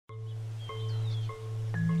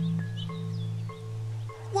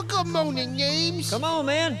Well, good morning, Neebs. Come on,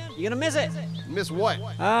 man. You're gonna miss it. Miss what?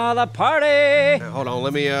 The party. Now, hold on,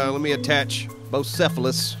 let me attach both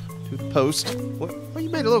cephalus to the post. What? Well, you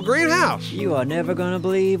made a little greenhouse. You are never gonna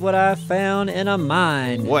believe what I found in a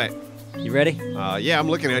mine. What? You ready? Yeah, I'm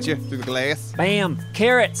looking at you through the glass. Bam.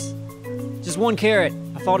 Carrots. Just one carrot.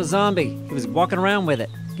 I fought a zombie. He was walking around with it.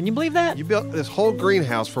 Can you believe that? You built this whole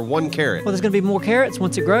greenhouse for one carrot. Well, there's gonna be more carrots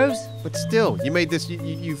once it grows. But still, you made this,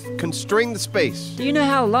 you've constrained the space. Do you know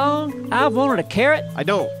how long I've wanted a carrot? I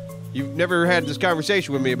don't. You've never had this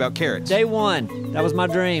conversation with me about carrots. Day one. That was my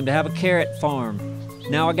dream, to have a carrot farm.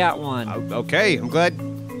 Now I got one. Okay, I'm glad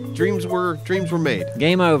dreams were made.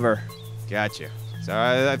 Game over. Gotcha. So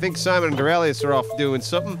I think Simon and Doralius are off doing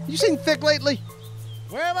something. You seen thick lately?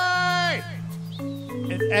 Where am I?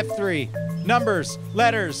 At F3. Numbers,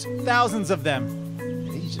 letters, thousands of them.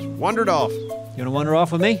 He just wandered off. You wanna wander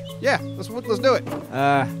off with me? Yeah, let's do it.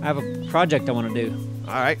 I have a project I wanna do.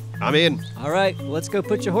 All right, I'm in. All right, well, let's go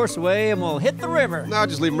put your horse away and we'll hit the river. No, I'll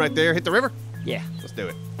just leave him right there. Hit the river? Yeah. Let's do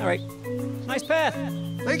it. All right. Nice path.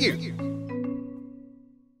 Thank you.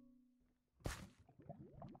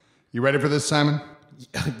 You ready for this, Simon?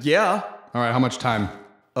 Yeah. All right, how much time?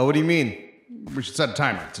 Oh, what do you mean? We should set a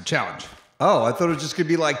timer. It's a challenge. Oh, I thought it was just gonna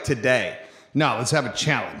be like today. No, let's have a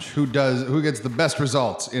challenge. Who gets the best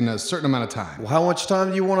results in a certain amount of time? Well, how much time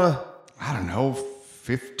do you wanna? I don't know,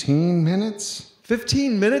 15 minutes?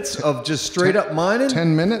 15 minutes of just straight up mining?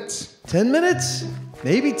 10 minutes? 10 minutes?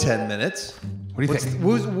 Maybe 10 minutes. What do you think?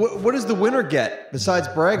 What does the winner get besides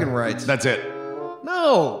bragging rights? That's it.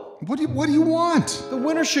 No. What do you want? The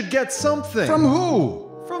winner should get something. From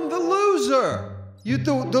who? From the loser.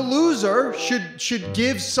 The loser should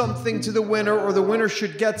give something to the winner, or the winner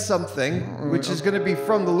should get something, which is going to be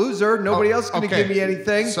from the loser. Nobody else is going to give me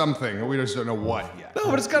anything. Something. We just don't know what yet. No,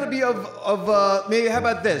 but it's got to be of maybe. How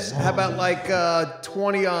about this? How about like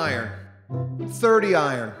 20 iron, 30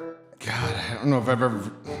 iron. God, I don't know if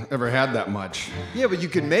I've ever had that much. Yeah, but you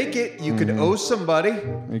can make it. You could owe somebody.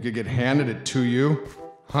 You could get handed it to you.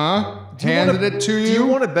 Huh? Handed it to you? Do you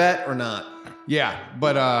want to bet or not? Yeah,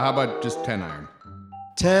 but how about just 10 iron?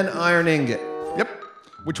 10 iron ingot. Yep.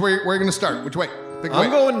 Which way? Where are you going to start? Which way? Pick a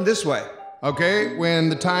I'm way. going this way. Okay, when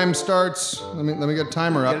the time starts, let me get a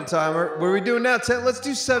timer up. Get a timer. What are we doing now? Let's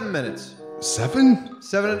do 7 minutes. 7?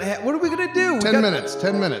 7.5. What are we gonna do? 10 minutes.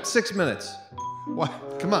 10 minutes. 6 minutes.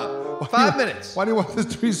 What? Come on. 5 minutes. Why do you want this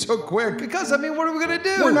to be so quick? Because, I mean, what are we gonna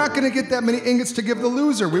do? We're not gonna get that many ingots to give the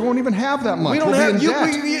loser. We won't even have that much. We don't we'll have be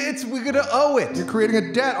in debt. we're gonna owe it. You're creating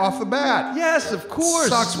a debt off the bat. Yes, of course.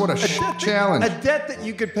 Sucks. What a challenge. A debt that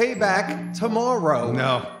you could pay back tomorrow.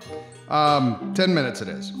 No. 10 minutes it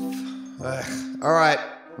is. All right.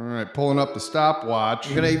 All right, pulling up the stopwatch.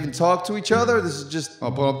 We're gonna even talk to each other. This is just.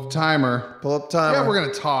 I'll pull up the timer. Pull up the timer. Yeah, we're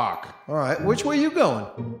gonna talk. All right. Which way you going?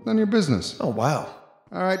 None of your business. Oh wow.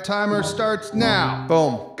 All right, timer starts now.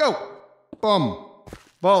 Boom. Go. Boom.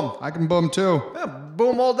 Boom. I can boom too. Yeah,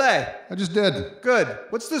 boom all day. I just did. Good.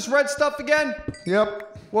 What's this red stuff again?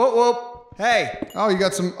 Yep. Whoop whoop. Hey. Oh, you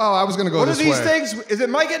got some. Oh, I was gonna go this way. What are these things?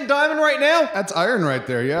 Am I getting diamond right now? That's iron right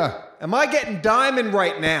there. Yeah. Am I getting diamond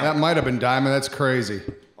right now? That might have been diamond. That's crazy.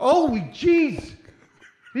 Holy jeez.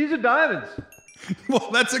 These are diamonds. Well,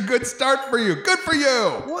 that's a good start for you. Good for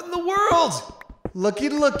you. What in the world? Looky,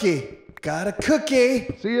 looky. Got a cookie.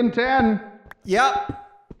 See you in 10. Yep.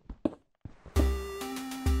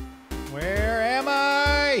 Where am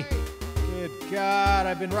I? Good God,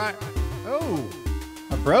 I've been right. Oh,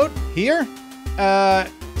 a broat here?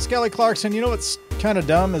 Skelly Clarkson, you know what's kind of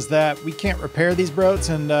dumb is that we can't repair these broats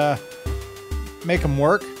and make them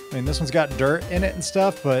work. I mean, this one's got dirt in it and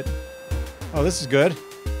stuff, but oh, this is good.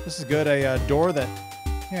 This is good. A door that,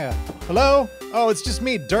 yeah. Hello? Oh, it's just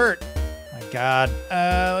me, dirt. My God.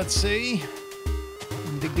 Let's see.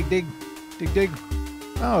 Dig, dig, dig, dig, dig.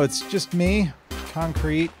 Oh, it's just me.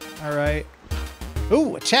 Concrete. All right.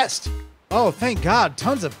 Ooh, a chest. Oh, thank God.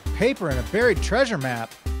 Tons of paper and a buried treasure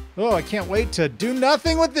map. Oh, I can't wait to do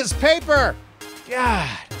nothing with this paper. God.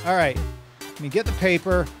 All right. Let me get the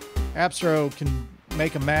paper. Appsro can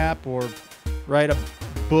make a map or write a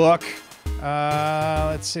book.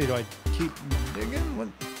 Let's see. Do I keep digging? What?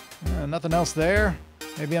 Nothing else there.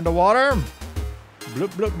 Maybe underwater. Bloop,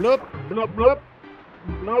 bloop, bloop. Bloop, bloop.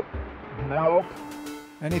 Nope. Nope.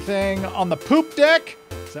 Anything on the poop deck?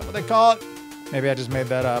 Is that what they call it? Maybe I just made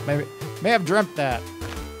that up. Maybe may have dreamt that.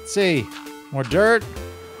 Let's see. More dirt.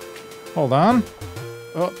 Hold on.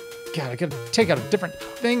 Oh, God, I gotta take out a different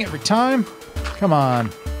thing every time. Come on.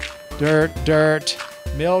 Dirt, dirt.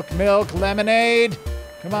 Milk, milk, lemonade.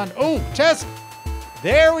 Come on. Oh, chest.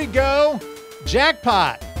 There we go.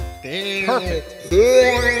 Jackpot. Perfect.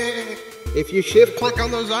 If you shift click on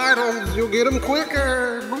those items, you'll get them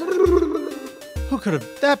quicker. Who could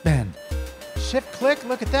have that been? Shift click,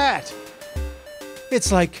 look at that.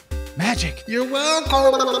 It's like magic. You're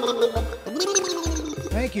welcome.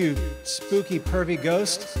 Thank you, spooky pervy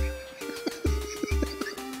ghost.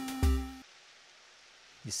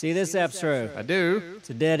 You see this, Appsro? I do. It's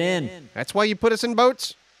a dead end. That's why you put us in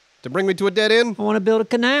boats? To bring me to a dead end? I want to build a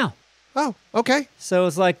canal. Oh, okay. So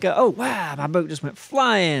it's like, oh, wow, my boat just went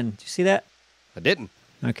flying. Did you see that? I didn't.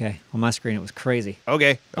 Okay, on my screen it was crazy.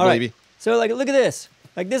 Okay, I All believe right. you. So like, look at this.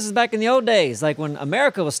 Like this is back in the old days, like when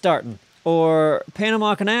America was starting, or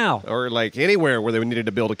Panama Canal. Or like anywhere where they needed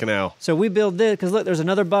to build a canal. So we build this because look, there's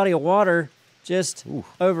another body of water just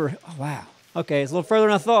over. Oh wow. Okay, it's a little further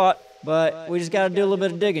than I thought, but we just got to do a little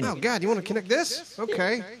bit of digging. Oh, God, you want to connect this?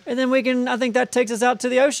 Okay. And then we can. I think that takes us out to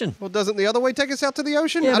the ocean. Well, doesn't the other way take us out to the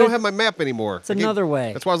ocean? Yeah, I don't but have my map anymore. it's another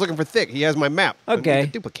way. That's why I was looking for Thick. He has my map. I need Okay. to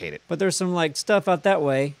duplicate it. But there's some like stuff out that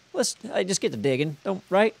way. Let's just get to digging. Don't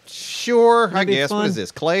right? Sure, I Maybe guess. What fun. is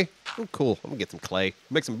this, clay? Oh, cool. I'm going to get some clay.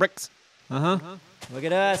 Make some bricks. Look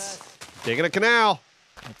at us. Digging a canal.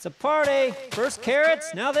 It's a party. First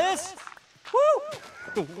carrots, now this.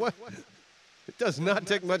 Woo! What? It does not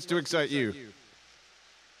take much to excite you.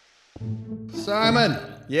 Simon.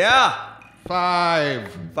 Yeah.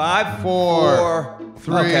 5, 5, 4,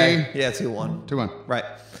 3. Okay. Yeah, 2, 1. 2, 1. Right.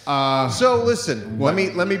 Uh, So listen, What?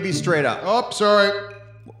 let me be straight up. oh, sorry.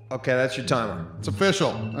 Okay, that's your timer. It's official.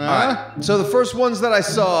 All right. So the first ones that I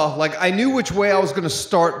saw, like I knew which way I was going to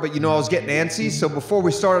start, but you know I was getting antsy. So before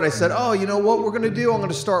we started, I said, "Oh, you know what we're going to do? I'm going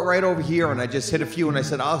to start right over here." And I just hit a few, and I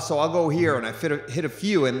said, "Oh, so I'll go here." And I hit a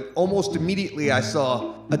few, and almost immediately I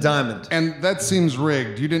saw a diamond. And that seems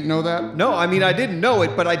rigged. You didn't know that? No, I mean I didn't know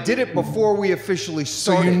it, but I did it before we officially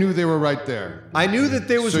So started. you knew they were right there. I knew that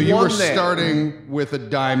there was So you one were there. starting with a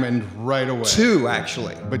diamond right away. 2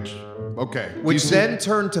 actually, But, okay. You which see- then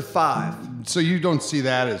turned to 5. So you don't see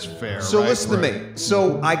that as fair, So right? listen to me.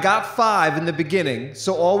 So I got 5 in the beginning.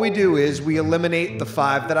 So all we do is we eliminate the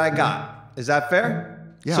 5 that I got. Is that fair?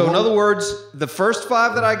 Yeah, So in well- other words, the first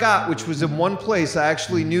 5 that I got, which was in one place, I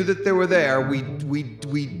actually knew that they were there. We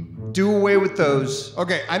do away with those.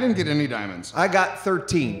 Okay, I didn't get any diamonds. I got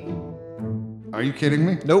 13. Are you kidding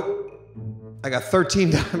me? Nope. I got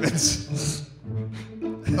 13 diamonds.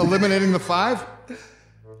 Eliminating the 5?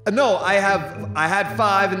 No, I had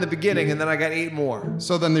 5 in the beginning, and then I got 8 more.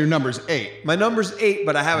 So then your number's 8. My number's 8,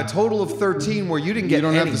 but I have a total of 13 where you didn't get You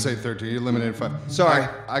don't any. have to say 13. You eliminated 5. Sorry.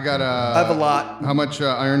 I got I have a lot. How much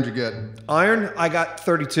iron did you get? Iron, I got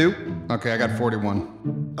 32. Okay, I got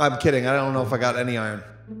 41. I'm kidding. I don't know if I got any iron.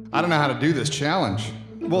 I don't know how to do this challenge.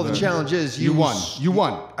 Well, the challenge is You won. You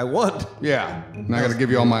won. I won. Yeah. And I got to give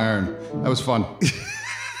you all my iron. That was fun.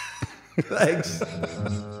 Thanks.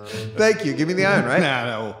 Thank you. Give me the iron, right? Nah,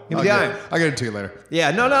 no. Give me the iron. I'll get it to you later.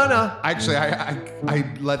 Yeah. No. Actually, I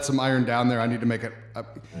let some iron down there. I need to make it.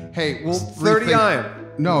 Hey, we'll 30 rethink- iron.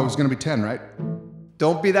 No, it was going to be 10, right?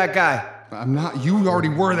 Don't be that guy. I'm not. You already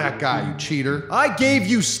were that guy, you cheater. I gave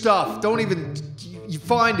you stuff. Don't even. You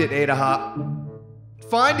find it, Ada Hop.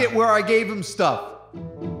 Find it where I gave him stuff.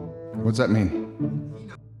 What's that mean?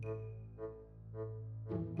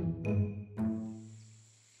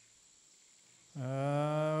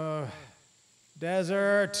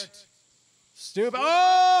 Desert. Stupid.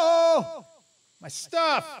 Oh! My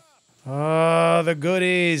stuff. Oh, the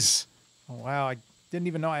goodies. Oh, wow. I didn't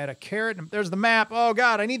even know I had a carrot. There's the map. Oh,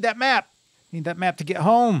 God. I need that map. Need that map to get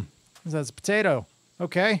home. That's a potato.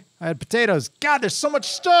 Okay. I had potatoes. God, there's so much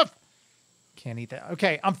stuff. Can't eat that.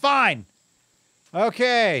 Okay. I'm fine.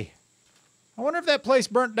 Okay. I wonder if that place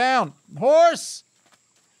burnt down. Horse.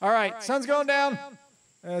 All right. Sun's going down.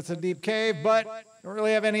 It's a deep cave, but don't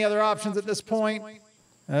really have any other options at this point.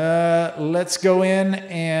 Let's go in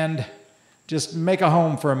and just make a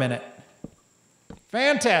home for a minute.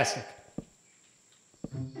 Fantastic.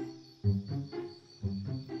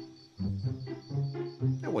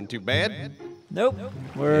 That wasn't too bad. Nope.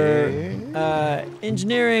 We're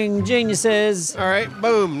engineering geniuses. All right,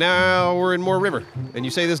 boom. Now we're in Moore River. And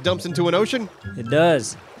you say this dumps into an ocean? It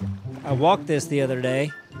does. I walked this the other day,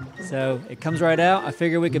 so it comes right out. I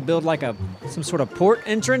figure we could build like some sort of port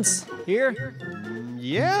entrance here.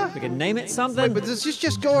 Yeah. We could name it something. Wait, but does this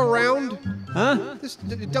just go around? Huh?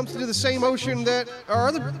 It dumps into the same ocean that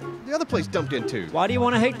the other place dumped into. Why do you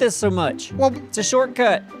want to hate this so much? Well, It's a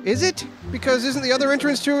shortcut. is it? Because isn't the other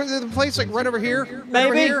entrance to the place like right over here? Right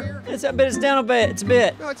over Maybe. here? But it's down a bit. It's a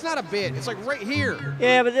bit. No, it's not a bit. It's like right here.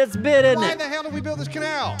 Yeah, but it's a bit, isn't Why it? the hell did we build this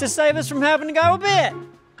canal? To save us from having to go a bit.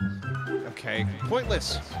 Okay,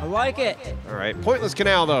 pointless. I like it. All right, pointless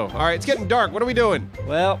canal though. All right, it's getting dark. What are we doing?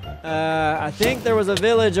 Well, I think there was a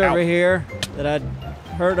village over here that I'd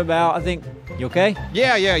heard about. I think. You okay?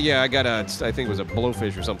 Yeah. I got I think it was a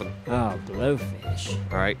blowfish or something. Oh, blowfish.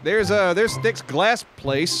 All right, there's Stick's glass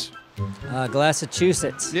place.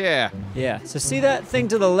 Massachusetts. Yeah. Yeah. So see that thing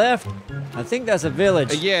to the left? I think that's a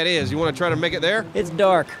village. Yeah, it is. You want to try to make it there? It's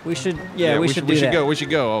dark. We should. Yeah, we should do that. We should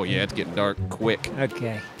go. Oh yeah, it's getting dark quick.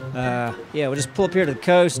 Okay. Yeah, we'll just pull up here to the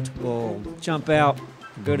coast. We'll jump out.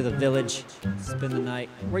 Go to the village, spend the night.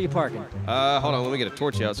 Where are you parking? Hold on, let me get a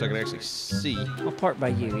torch out so I can actually see. I'll park by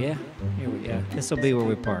you, yeah? Here we go. This will be where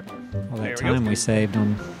we park. All that There we time go. we saved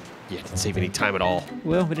on... Yeah, didn't save any time at all.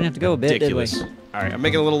 Well, we didn't have to go a bit, Ridiculous. did we? All right, I'm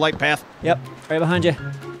making a little light path. Yep, right behind you.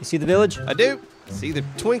 You see the village? I do. See the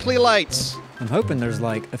twinkly lights. I'm hoping there's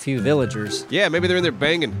like a few villagers. Yeah, maybe they're in there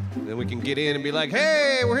banging. Then we can get in and be like,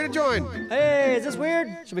 hey, we're here to join. Hey, is this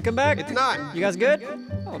weird? Should we come back? It's not. You guys good?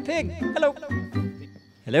 Oh, a pig. Hello.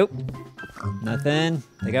 Hello. Nothing.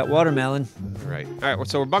 They got watermelon. All right,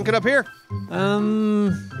 so we're bunking up here?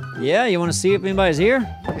 Yeah, you want to see if anybody's here?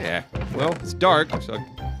 Yeah, well, it's dark, so...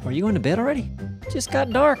 Are you going to bed already? Just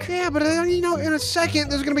got dark. Yeah, but in a second,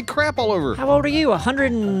 there's gonna be crap all over. How old are you,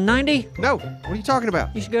 190? No, what are you talking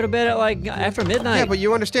about? You should go to bed at like after midnight. Yeah, but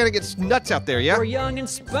you understand it gets nuts out there, yeah? We're young and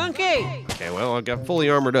spunky. Okay, well, I got fully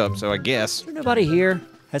armored up, so I guess. There's nobody here.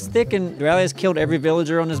 Has Thick and Riley has killed every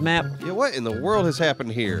villager on his map? Yeah, what in the world has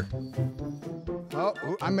happened here? Oh,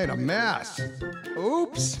 I made a mess.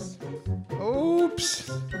 Oops.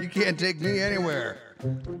 Oops. You can't take me anywhere.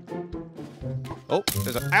 Oh,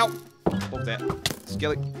 there's an ow. Hold that.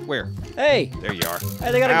 Skelly, where? Hey! There you are.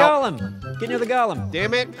 Hey, they got a Ow. golem. Get near the golem.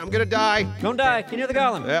 Damn it, I'm gonna die. Don't die. Get near the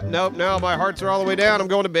golem. Yep, nope, no, my hearts are all the way down. I'm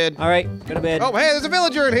going to bed. All right, go to bed. Oh, hey, there's a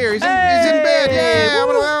villager in here. He's in bed. Yeah, I'm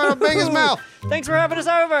gonna bang his Woo! mouth. Thanks for having us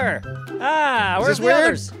over. Ah, where's this the weird?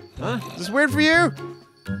 others? Huh? Is this weird for you?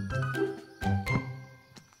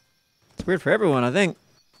 It's weird for everyone, I think.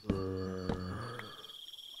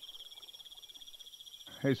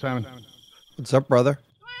 Hey, Simon. What's up, brother?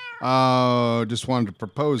 Just wanted to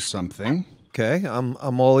propose something. Okay,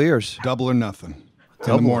 I'm all ears. Double or nothing. In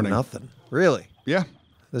Double the morning. or nothing. Really? Yeah.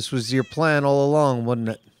 This was your plan all along, wasn't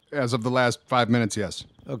it? As of the last 5 minutes, yes.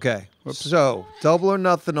 Okay. So, double or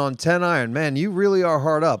nothing on 10 iron. Man, you really are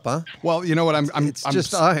hard up, huh? Well, you know what? I'm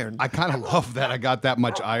just iron. I kind of love that I got that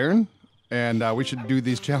much iron, and we should do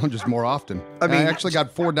these challenges more often. I mean- I actually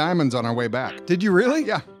got 4 diamonds on our way back. Did you really?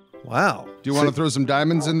 Yeah. Wow. Do you want to throw some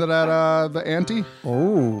diamonds into that the ante?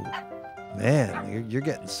 Oh, man, you're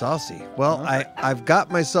getting saucy. Well, I've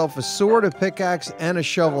got myself a sword, a pickaxe, and a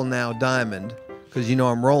shovel now, diamond, because you know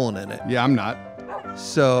I'm rolling in it. Yeah, I'm not.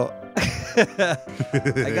 So,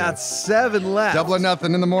 I got 7 left. Double or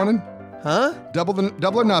nothing in the morning? Huh?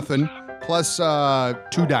 Double or nothing plus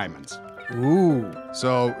 2 diamonds. Ooh.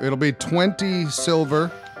 So it'll be 20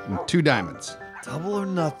 silver and 2 diamonds. Double or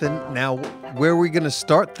nothing. Now, where are we going to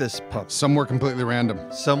start this pup? Somewhere completely random.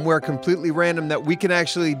 Somewhere completely random that we can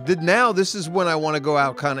actually... Now, this is when I want to go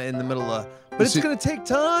out kind of in the middle of... But it's going to take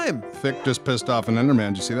time. Thick just pissed off an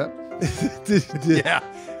Enderman. Did you see that? Yeah.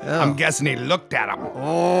 Oh. I'm guessing he looked at him.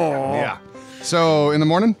 Oh. Yeah. So in the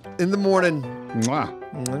morning? In the morning. Mwah.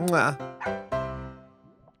 Mwah.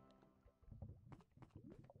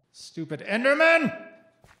 Stupid Enderman!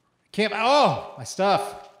 Can't. Oh, my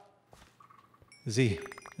stuff. Is he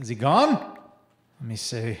gone? Let me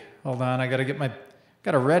see. Hold on,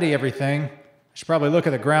 gotta ready everything. I should probably look at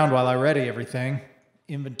the ground while I ready everything.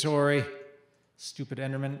 Inventory. Stupid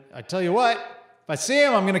Enderman. I tell you what, if I see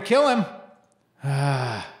him, I'm gonna kill him.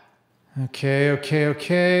 Okay.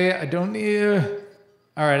 I don't need...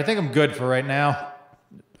 All right, I think I'm good for right now.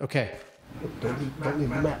 Okay.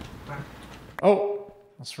 Oh,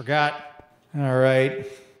 almost forgot. All right.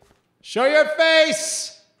 Show your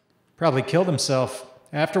face! Probably killed himself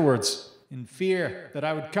afterwards in fear that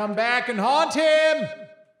I would come back and haunt him.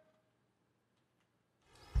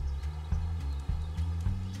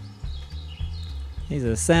 He's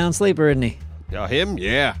a sound sleeper, isn't he? Oh, him?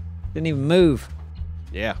 Yeah. Didn't even move.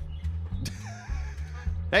 Yeah.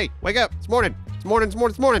 Hey, wake up. It's morning. It's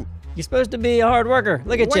morning. You're supposed to be a hard worker.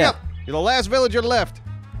 Look at Wake you. up. You're the last villager left.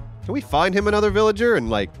 Can we find him another villager and,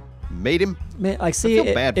 like, mate him? Man, like, see,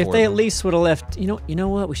 feel bad if for they him. at least would have left, you know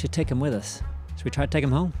what? We should take him with us. Should we try to take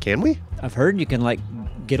him home? Can we? I've heard you can, like,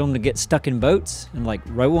 get them to get stuck in boats and, like,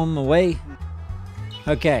 row them away.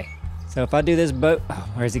 Okay, so if I do this boat, oh,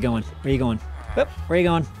 where's he going? Where are you going? Yep, where are you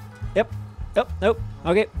going? Yep, nope,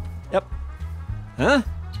 okay, yep. Huh?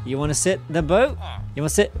 You want to sit in the boat? You want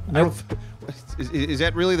to sit? Nope. Is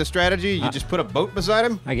that really the strategy? You just put a boat beside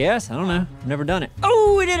him? I guess. I don't know. I've never done it.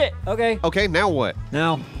 Oh, we did it. Okay. Okay, now what?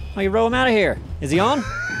 Now, you roll him out of here. Is he on?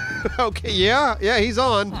 Okay, yeah, he's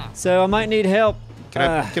on. So I might need help. Can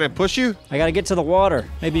I push you? I gotta get to the water.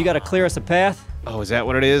 Maybe you gotta clear us a path. Oh, is that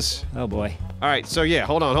what it is? Oh boy. All right, so yeah,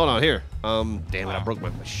 hold on, here. Damn it, I broke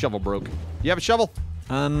my shovel broke. You have a shovel?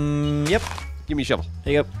 Yep. Give me a shovel.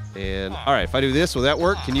 There you go. And all right, if I do this, will that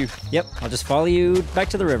work? Can you? Yep. I'll just follow you back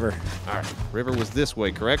to the river. All right, river was this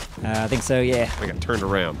way, correct? I think so. Yeah. I got turned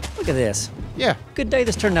around. Look at this. Yeah. Good day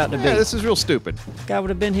this turned out to be. Yeah, this is real stupid. Guy would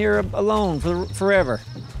have been here alone for forever.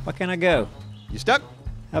 Why can't I go? You stuck?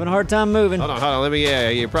 Having a hard time moving. Hold on. Let me. Yeah,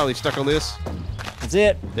 you're probably stuck on this. That's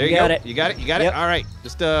it. There you go. got it. You got it. Yep. All right.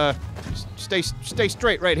 Just stay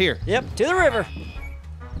straight right here. Yep. To the river.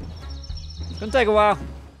 It's gonna take a while.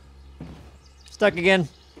 Stuck again.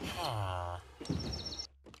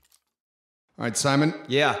 All right, Simon.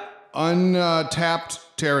 Yeah. Untapped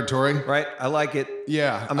territory. Right. I like it.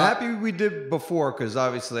 Yeah. I'm happy we did before because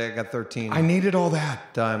obviously I got 13 I needed all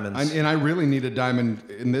that. diamonds. And I really need a diamond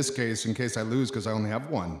in this case in case I lose because I only have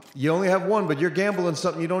one. You only have one, but you're gambling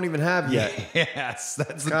something you don't even have yet. Yes,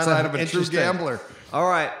 that's the Kinda side of a true interesting. gambler. All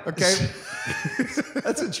right. Okay.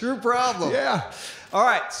 That's a true problem. Yeah. All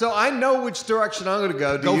right. So I know which direction I'm going to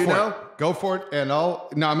go. Do you for know? it. Go for it, and I'm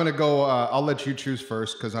gonna go. I'll let you choose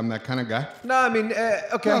first because I'm that kind of guy. No, I mean,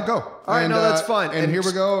 okay. No, go. All right, And, no, that's fine. And here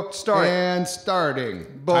we go. Start. And starting.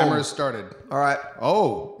 Boom. Timer is started. All right.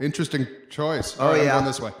 Oh, interesting choice. Oh, All right, yeah. I'm going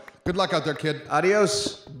this way. Good luck out there, kid.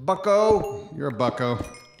 Adios, bucko. You're a bucko.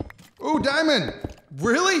 Ooh, diamond.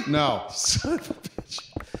 Really? No. Son of a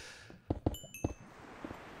bitch.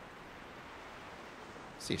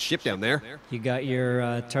 See a ship down there. You got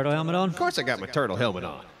your turtle helmet on? Of course, I got my turtle helmet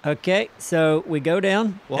on. Okay. So we go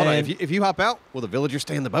down. Well, hold on. and- If you hop out, will the villagers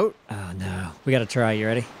stay in the boat? Oh no. We gotta try. You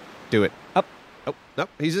ready? Do it. Up. Oh, nope.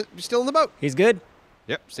 He's still in the boat. He's good.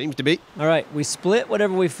 Yep, seems to be. All right. We split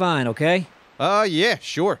whatever we find. Okay. Yeah,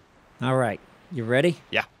 sure. All right. You ready?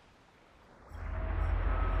 Yeah.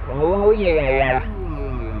 Oh, yeah.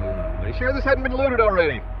 Are you sure this hadn't been looted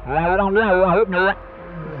already? I don't know. I hope not.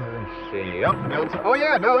 Let's see. Oh,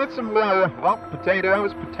 yeah, no, that's some,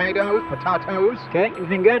 potatoes, potatoes, Okay,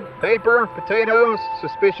 anything good? paper, potatoes,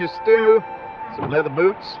 suspicious stew, some leather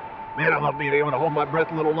boots. Man, I love being able to hold my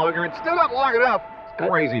breath a little longer. It's still not long enough. It's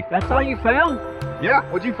crazy. That's all you found? Yeah,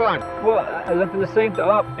 what'd you find? Well, I looked in the same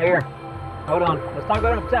here. Hold on. Let's talk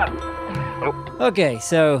about it up top. Okay.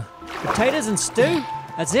 So potatoes and stew.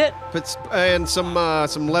 That's it. And some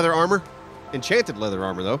leather armor. Enchanted leather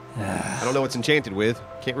armor, though. I don't know what's enchanted with.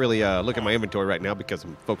 Can't really look at my inventory right now because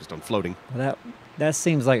I'm focused on floating. Well, that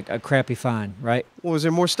seems like a crappy find, right? Well, was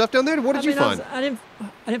there more stuff down there? What did you find? I didn't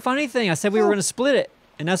find anything. I said we were going to split it,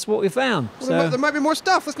 and that's what we found. Well, there might be more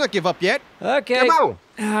stuff. Let's not give up yet. Okay. Come on.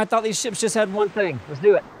 I thought these ships just had one thing. Let's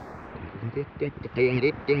do it.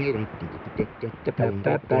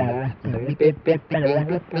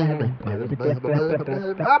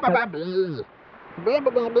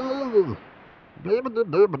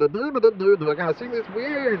 I gotta sing this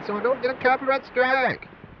weird so I don't get a copyright strike.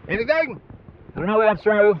 Anything? I don't know,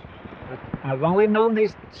 Appsro. I've only known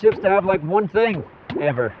these ships to have like one thing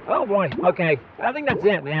ever. Oh boy. Okay. I think that's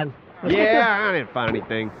it, man. Yeah, I didn't find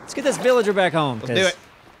anything. Let's get this villager back home. Let's do 'cause it.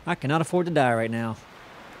 I cannot afford to die right now.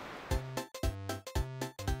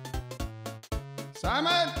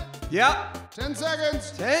 Simon. Yeah. 10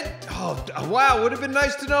 seconds. 10? Oh, wow. Would have been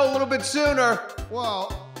nice to know a little bit sooner.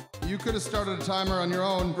 Well, you could have started a timer on your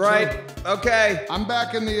own. Right. Okay. I'm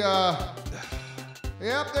back in the.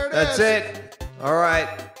 Yep, there it is. That's it. All right.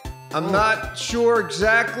 I'm not sure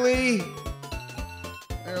exactly.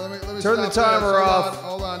 Here, let me Turn the stop timer this. off.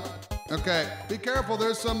 Hold on. Okay. Be careful.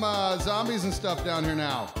 There's some zombies and stuff down here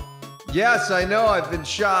now. Yes, I know. I've been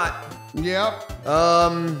shot. Yep.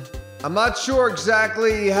 I'm not sure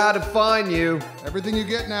exactly how to find you. Everything you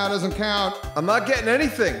get now doesn't count. I'm not getting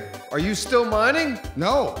anything. Are you still mining?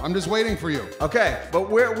 No, I'm just waiting for you. Okay, but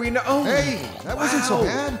where we know. Oh, Hey, that wasn't so wow.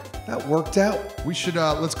 bad. That worked out. We should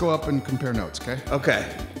let's go up and compare notes, okay?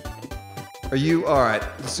 Okay. Are you all right?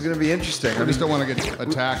 This is gonna be interesting. I just don't want to get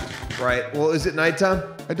attacked. Right. Well, is it nighttime?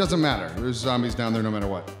 It doesn't matter. There's zombies down there no matter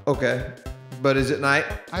what. Okay. But is it night?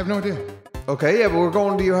 I have no idea. Okay. Yeah, but we're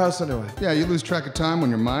going to your house anyway. Yeah, you lose track of time when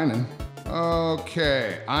you're mining.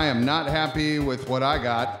 Okay, I am not happy with what I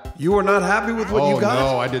got. You were not happy with what you got?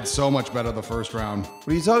 Oh no, I did so much better the first round. What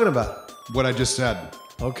are you talking about? What I just said.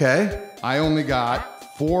 Okay. I only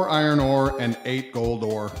got 4 iron ore and 8 gold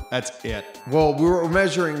ore. That's it. Well, we were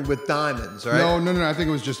measuring with diamonds, right? No. I think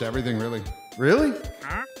it was just everything, really. Really?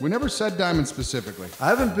 We never said diamond specifically. I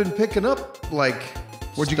haven't been picking up like.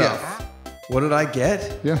 What'd you stuff. What did I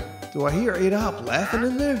get? Yeah. Do I hear Adop laughing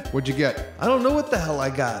in there? What'd you get? I don't know what the hell I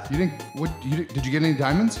got. You didn't. Did you get any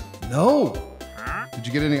diamonds? No, Did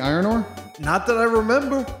you get any iron ore? not that I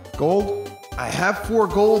remember. Gold? I have 4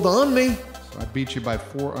 gold on me. So I beat you by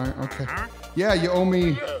 4 iron. Okay. Yeah, you owe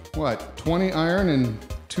me what? 20 iron and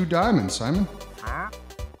 2 diamonds, Simon.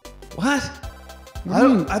 What?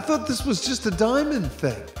 I thought this was just a diamond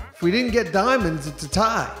thing. If we didn't get diamonds, it's a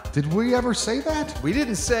tie. Did we ever say that? We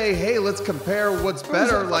didn't say, hey, let's compare what's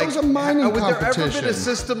better. It was a mining would there ever been competition. a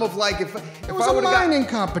system of like if It was a mining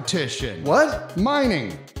competition. What?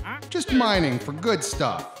 Mining. Just mining for good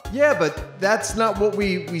stuff. Yeah, but that's not what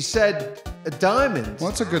we said. Diamonds. Well,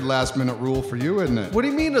 that's a good last minute rule for you, isn't it? What do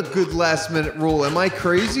you mean a good last minute rule? Am I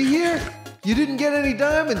crazy here? You didn't get any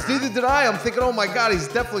diamonds, neither did I. I'm thinking, oh my God, he's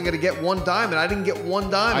definitely gonna get 1 diamond. I didn't get 1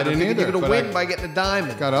 diamond. I didn't I'm thinking either, you're gonna but win I by getting a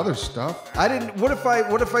diamond. Got other stuff. I didn't. What if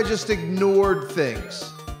I just ignored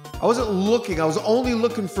things? I wasn't looking. I was only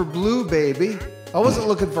looking for blue, baby. I wasn't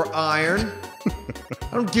looking for iron. I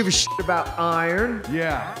don't give a shit about iron.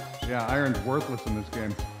 Yeah. Yeah, iron's worthless in this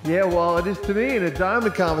game. Yeah, well, it is to me in a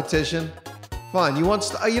diamond competition. Fine. You want?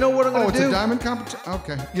 You know what I'm gonna Oh, do? it's a diamond competition?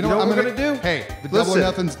 Okay. You know know what I'm what we're gonna gonna do? Hey, the Listen. double or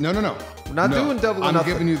nothings. No. We're not doing double or I'm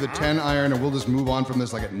nothing. giving you the 10 iron and we'll just move on from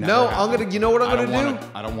this like it never No, happened. you know what I'm I don't gonna want do?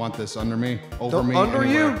 it. I don't want this under me, over Don't- me, under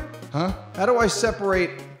anywhere. you? Huh? How do I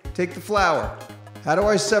separate? Take the flour. How do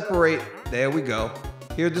I separate? There we go.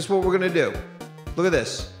 Here, this is what we're gonna do. Look at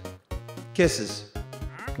this. Kisses.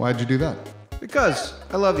 Why'd you do that? Because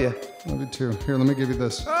I love you. Love you too. Here, let me give you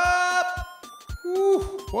this. Up. Woo.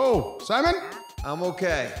 Whoa, Simon? I'm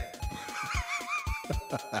okay.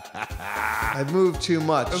 I've moved too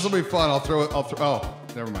much. This will be fun. I'll throw it. Oh,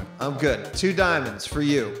 never mind. I'm good. 2 diamonds for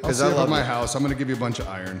you I'll because see I you at love my you. house. I'm gonna give you a bunch of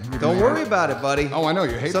iron. Give Don't me worry iron. about it, buddy. Oh, I know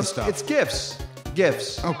you hate the stuff. It's gifts.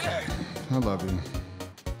 Gifts. Okay. I love you.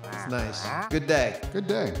 It's nice. Good day. Good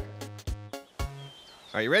day.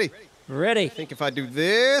 Are you ready? Ready. I think if I do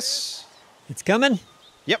this. It's coming.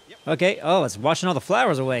 Yep. Okay. Oh, it's washing all the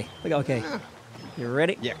flowers away. Look. Okay. You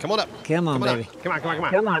ready? Yeah, come on up. Come on, Come on baby. up. Come on, come on, come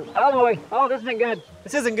on. Come on. Oh, boy. Oh, this isn't good.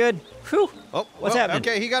 This isn't good. Whew. Oh, What's happening?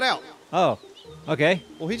 Okay, he got out. Oh. Okay.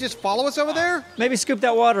 Will he just follow us over there? Maybe scoop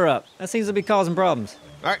that water up. That seems to be causing problems.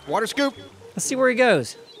 All right, water scoop. Let's see where he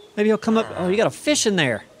goes. Maybe he'll come up. Oh, you got a fish in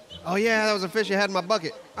there. Oh, yeah, that was a fish I had in my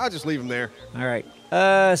bucket. I'll just leave him there. All right.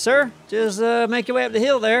 Sir, just make your way up the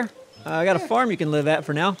hill there. I got a farm you can live at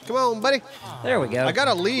for now. Come on, buddy. There we go. I got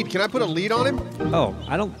a lead. Can I put a lead on him? Oh,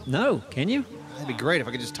 I don't know. Can you? That'd be great if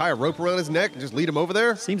I could just tie a rope around his neck and just lead him over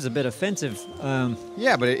there. Seems a bit offensive.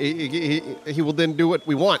 Yeah, but he will then do what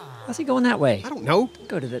we want. How's he going that way? I don't know.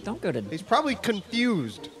 Go to the. Don't go to. He's probably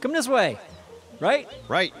confused. Come this way. Right?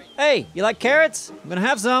 Right. Hey, you like carrots? I'm gonna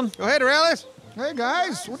have some. Go ahead, Alice. Hey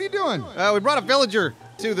guys, what are you doing? We brought a villager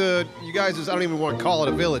to you guys' I don't even want to call it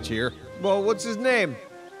a village here. Well, what's his name?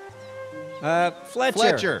 Fletcher.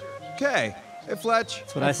 Fletcher. Okay. Hey, Fletch.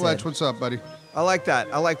 That's what I Hey, Fletch, said. what's up, buddy? I like that.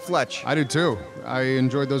 I like Fletch. I do too. I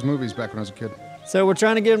enjoyed those movies back when I was a kid. So we're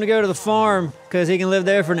trying to get him to go to the farm because he can live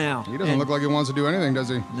there for now. He doesn't look like he wants to do anything, does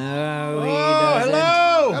he? No, he Oh, doesn't.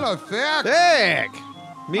 hello! Hello, Thick. Heck!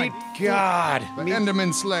 My God. The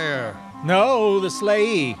Enderman Slayer. No, the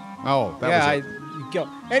slayee. Oh, that Yeah, was it. you go.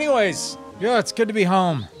 Anyways, yeah, it's good to be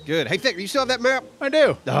home. Good. Hey, Thick, you still have that map? I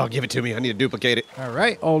do. Oh, give it to me. I need to duplicate it. All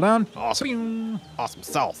right, hold on. Awesome. Awesome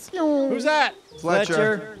sauce. Who's that?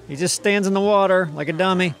 Fletcher. He just stands in the water like a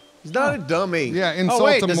dummy. He's not a dummy. Yeah, insult Oh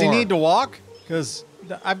wait, him does more. he need to walk? Because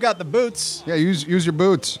I've got the boots. Yeah, use your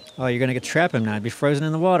boots. Oh, you're gonna get trap him now. He'd be frozen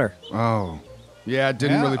in the water. Oh. Yeah, it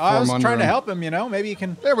didn't Yeah, really form I was under trying to him. help him, you know. Maybe you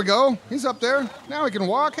can. There we go. He's up there. Now he can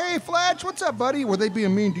walk. Hey, Fletch, what's up, buddy? Were they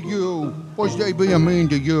being mean to you? Was they being mean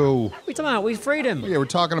to you? What are you talking about? We freed him. Yeah, we're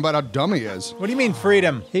talking about how dumb he is. What do you mean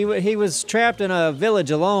freedom? He was trapped in a village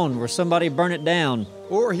alone where somebody burned it down.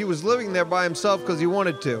 Or he was living there by himself because he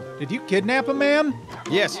wanted to. Did you kidnap a man?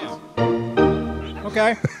 Yes.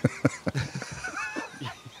 Okay.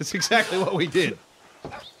 That's exactly what we did.